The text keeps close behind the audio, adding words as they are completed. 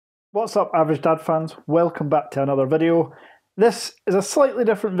What's up, Average Dad fans? Welcome back to another video. This is a slightly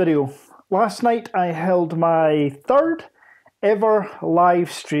different video. Last night I held my third ever live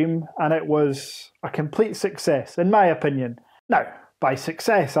stream and it was a complete success, in my opinion. Now, by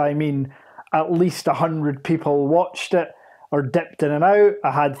success I mean at least 100 people watched it or dipped in and out.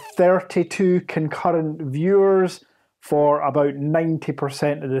 I had 32 concurrent viewers for about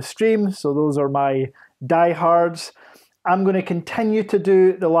 90% of the stream, so those are my diehards. I'm going to continue to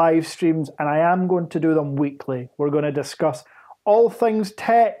do the live streams and I am going to do them weekly. We're going to discuss all things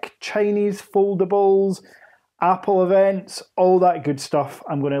tech, Chinese foldables, Apple events, all that good stuff.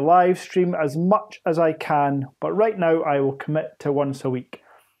 I'm going to live stream as much as I can, but right now I will commit to once a week.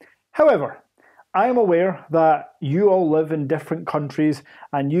 However, I am aware that you all live in different countries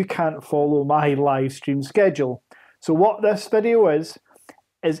and you can't follow my live stream schedule. So what this video is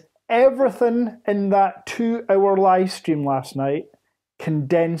everything in that 2-hour live stream last night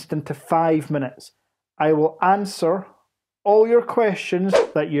condensed into 5 minutes. I will answer all your questions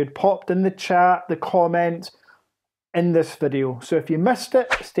that you had popped in the chat, the comments in this video. So if you missed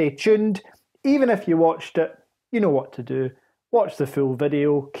it, stay tuned. Even if you watched it, you know what to do. Watch the full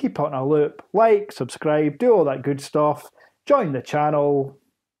video, keep on a loop, like, subscribe, do all that good stuff. Join the channel.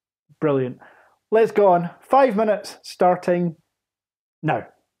 Brilliant. Let's go on. 5 minutes starting now.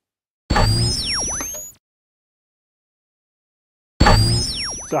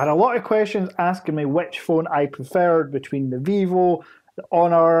 So I had a lot of questions asking me which phone I preferred between the Vivo, the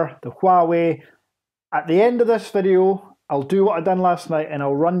Honor, the Huawei. At the end of this video, I'll do what I done last night and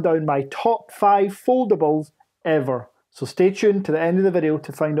I'll run down my top 5 foldables ever. So stay tuned to the end of the video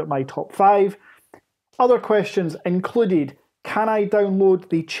to find out my top 5. Other questions included, can I download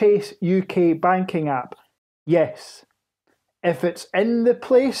the Chase UK banking app? Yes. If it's in the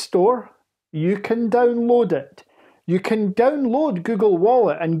Play Store, you can download it. You can download Google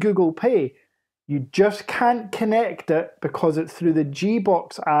Wallet and Google Pay. You just can't connect it because it's through the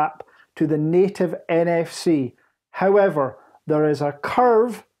Gbox app to the native NFC. However, there is a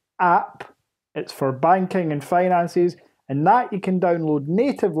Curve app. It's for banking and finances, and that you can download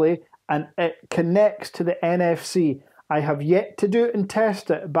natively and it connects to the NFC. I have yet to do it and test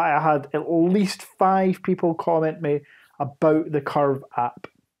it, but I had at least 5 people comment me about the Curve app.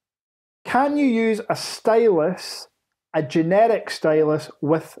 Can you use a stylus, a generic stylus,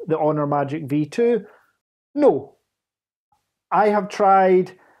 with the Honor Magic V2? No. I have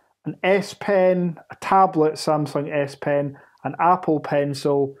tried an S Pen, a tablet Samsung S Pen, an Apple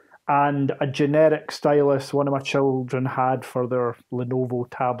Pencil, and a generic stylus one of my children had for their Lenovo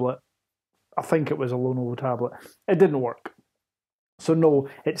tablet. I think it was a Lenovo tablet. It didn't work. So no,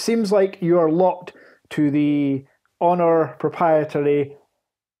 it seems like you are locked to the Honor proprietary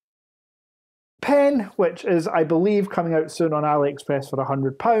pen, which is, I believe, coming out soon on AliExpress for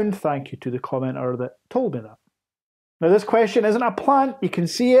 £100. Thank you to the commenter that told me that. Now, this question isn't a plant. You can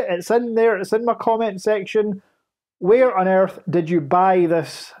see it. It's in there. It's in my comment section. Where on earth did you buy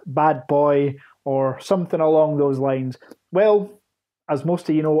this bad boy, or something along those lines? Well, as most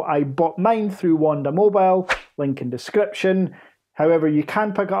of you know, I bought mine through WONDA Mobile. Link in description. However, you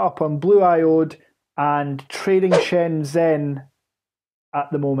can pick it up on Blue Iode and Trading Shenzhen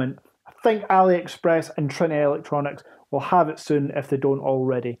at the moment. I think AliExpress and Trinity Electronics will have it soon if they don't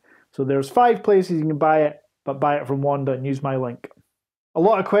already. So there's 5 places you can buy it, but buy it from WONDA and use my link. A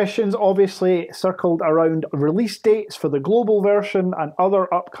lot of questions obviously circled around release dates for the global version and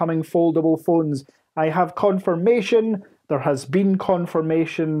other upcoming foldable phones. I have confirmation. There has been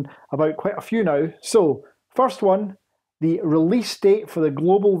confirmation about quite a few now. So, first one, the release date for the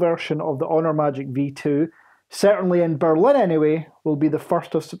global version of the Honor Magic V2, certainly in Berlin anyway, will be the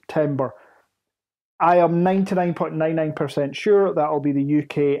 1st of September. I am 99.99% sure that will be the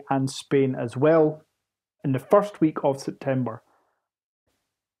UK and Spain as well in the first week of September.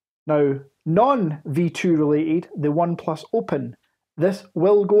 Now, non-V2 related, the OnePlus Open. This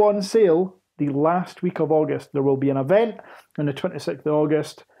will go on sale the last week of August. There will be an event on the 26th of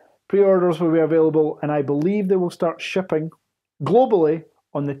August. Pre-orders will be available and I believe they will start shipping globally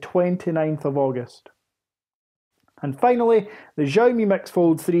on the 29th of August. And finally, the Xiaomi Mix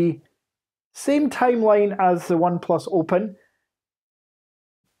Fold 3, same timeline as the OnePlus Open,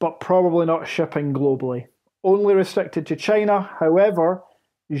 but probably not shipping globally. Only restricted to China. However,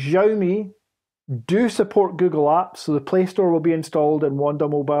 Xiaomi do support Google Apps, so the Play Store will be installed in WONDA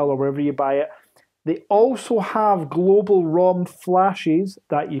Mobile or wherever you buy it. They also have global ROM flashes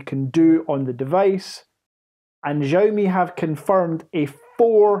that you can do on the device. And Xiaomi have confirmed a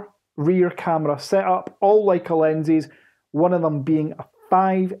 4 rear camera setup, all Leica lenses, one of them being a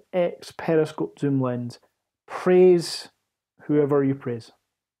 5x periscope zoom lens. Praise whoever you praise.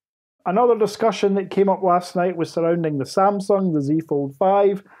 Another discussion that came up last night was surrounding the Samsung, the Z Fold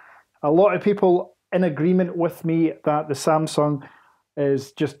 5. A lot of people in agreement with me that the Samsung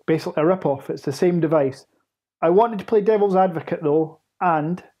is just basically a rip-off. It's the same device. I wanted to play devil's advocate though,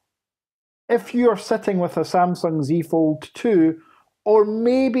 and if you're sitting with a Samsung Z Fold 2, or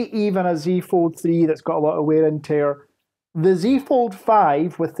maybe even a Z Fold 3 that's got a lot of wear and tear, the Z Fold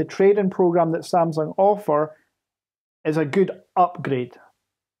 5 with the trade-in program that Samsung offer is a good upgrade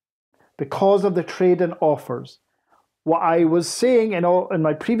because of the trade-in offers. What I was saying in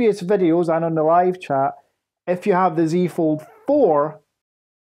my previous videos and on the live chat, if you have the Z Fold 4,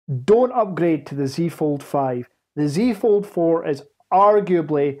 don't upgrade to the Z Fold 5. The Z Fold 4 is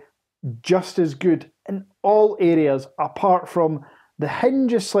arguably just as good in all areas, apart from the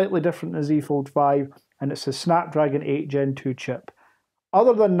hinge is slightly different than the Z Fold 5, and it's a Snapdragon 8 Gen 2 chip.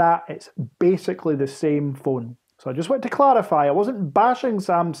 Other than that, it's basically the same phone. So I just want to clarify, I wasn't bashing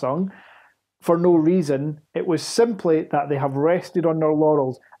Samsung for no reason. It was simply that they have rested on their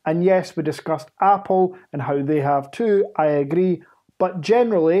laurels. And yes, we discussed Apple and how they have too, I agree. But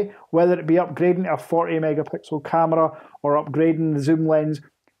generally, whether it be upgrading to a 40 megapixel camera or upgrading the zoom lens,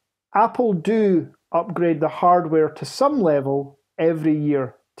 Apple do upgrade the hardware to some level every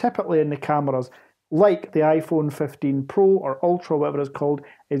year, typically in the cameras, like the iPhone 15 Pro or Ultra, whatever it's called,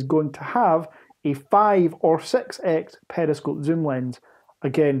 is going to have a 5 or 6x periscope zoom lens.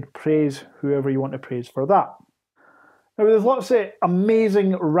 Again, praise whoever you want to praise for that. Now, there's lots of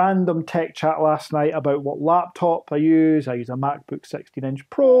amazing random tech chat last night about what laptop I use. I use a MacBook 16-inch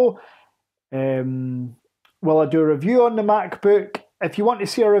Pro. Will I do a review on the MacBook? If you want to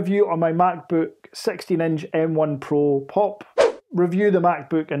see a review on my MacBook 16-inch M1 Pro, pop review the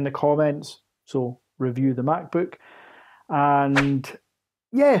MacBook in the comments. So, review the MacBook. And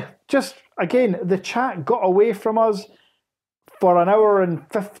yeah, just again, the chat got away from us for an hour and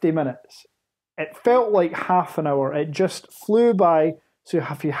 50 minutes. It felt like half an hour. It just flew by. So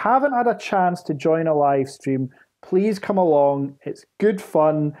if you haven't had a chance to join a live stream, please come along. It's good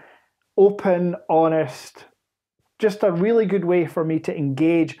fun, open, honest. Just a really good way for me to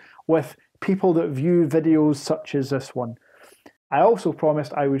engage with people that view videos such as this one. I also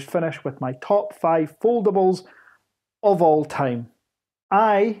promised I would finish with my top 5 foldables of all time.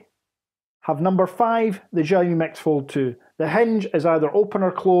 I have number 5, the Xiaomi Mix Fold 2. The hinge is either open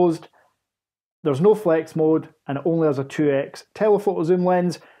or closed. There's no flex mode, and it only has a 2x telephoto zoom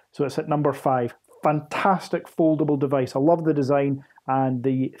lens, so it's at number 5. Fantastic foldable device. I love the design and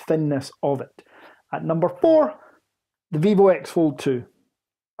the thinness of it. At number 4, the Vivo X Fold 2.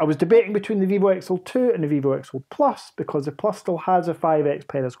 I was debating between the Vivo X Fold 2 and the Vivo X Fold Plus because the Plus still has a 5x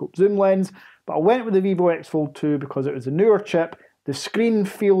periscope zoom lens, but I went with the Vivo X Fold 2 because it was a newer chip.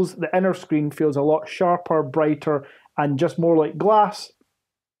 The inner screen feels a lot sharper, brighter, and just more like glass,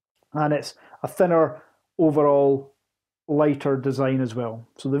 and it's a thinner, overall, lighter design as well.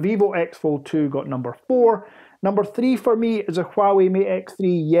 So the Vivo X Fold 2 got number 4. Number 3 for me is a Huawei Mate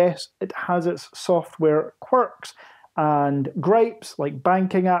X3. Yes, it has its software quirks and gripes, like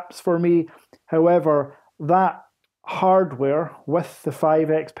banking apps for me. However, that hardware with the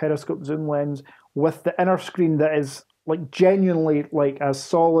 5x periscope zoom lens, with the inner screen that is like genuinely like as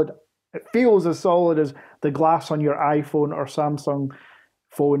solid, it feels as solid as the glass on your iPhone or Samsung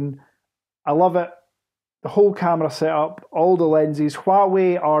phone. I love it. The whole camera setup, all the lenses.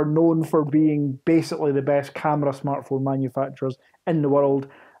 Huawei are known for being basically the best camera smartphone manufacturers in the world,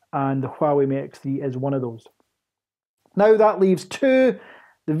 and the Huawei Mate X3 is one of those. Now that leaves 2,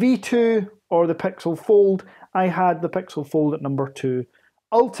 the V2 or the Pixel Fold. I had the Pixel Fold at number 2.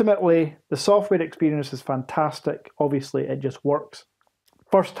 Ultimately, the software experience is fantastic. Obviously, it just works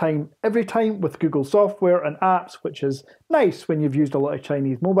first time, every time with Google software and apps, which is nice when you've used a lot of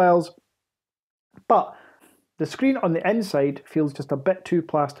Chinese mobiles. But the screen on the inside feels just a bit too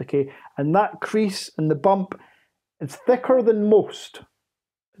plasticky, and that crease and the bump is thicker than most.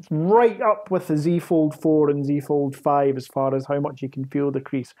 It's right up with the Z Fold 4 and Z Fold 5 as far as how much you can feel the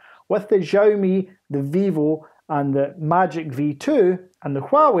crease. With the Xiaomi, the Vivo, and the Magic V2 and the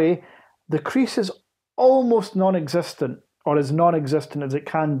Huawei, the crease is almost non-existent, or as non-existent as it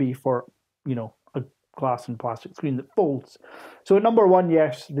can be for, you know, a glass and plastic screen that folds. So at number 1,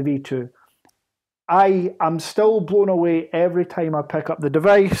 yes, the V2. I am still blown away every time I pick up the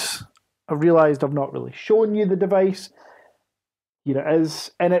device. I've realised I've not really shown you the device. Here it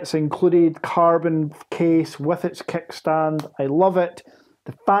is in its included carbon case with its kickstand. I love it.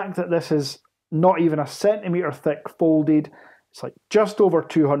 The fact that this is not even a centimetre thick folded, it's like just over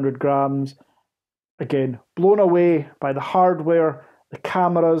 200 grams. Again, blown away by the hardware, the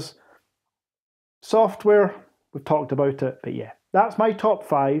cameras, software. We've talked about it, but yeah, that's my top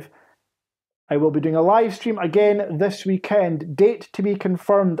 5. I will be doing a live stream again this weekend. Date to be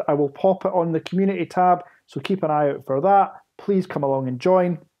confirmed. I will pop it on the community tab, so keep an eye out for that. Please come along and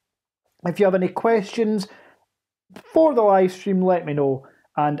join. If you have any questions for the live stream, let me know.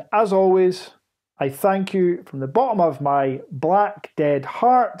 And as always, I thank you from the bottom of my black dead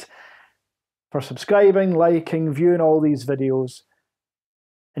heart for subscribing, liking, viewing all these videos.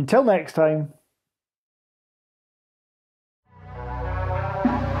 Until next time,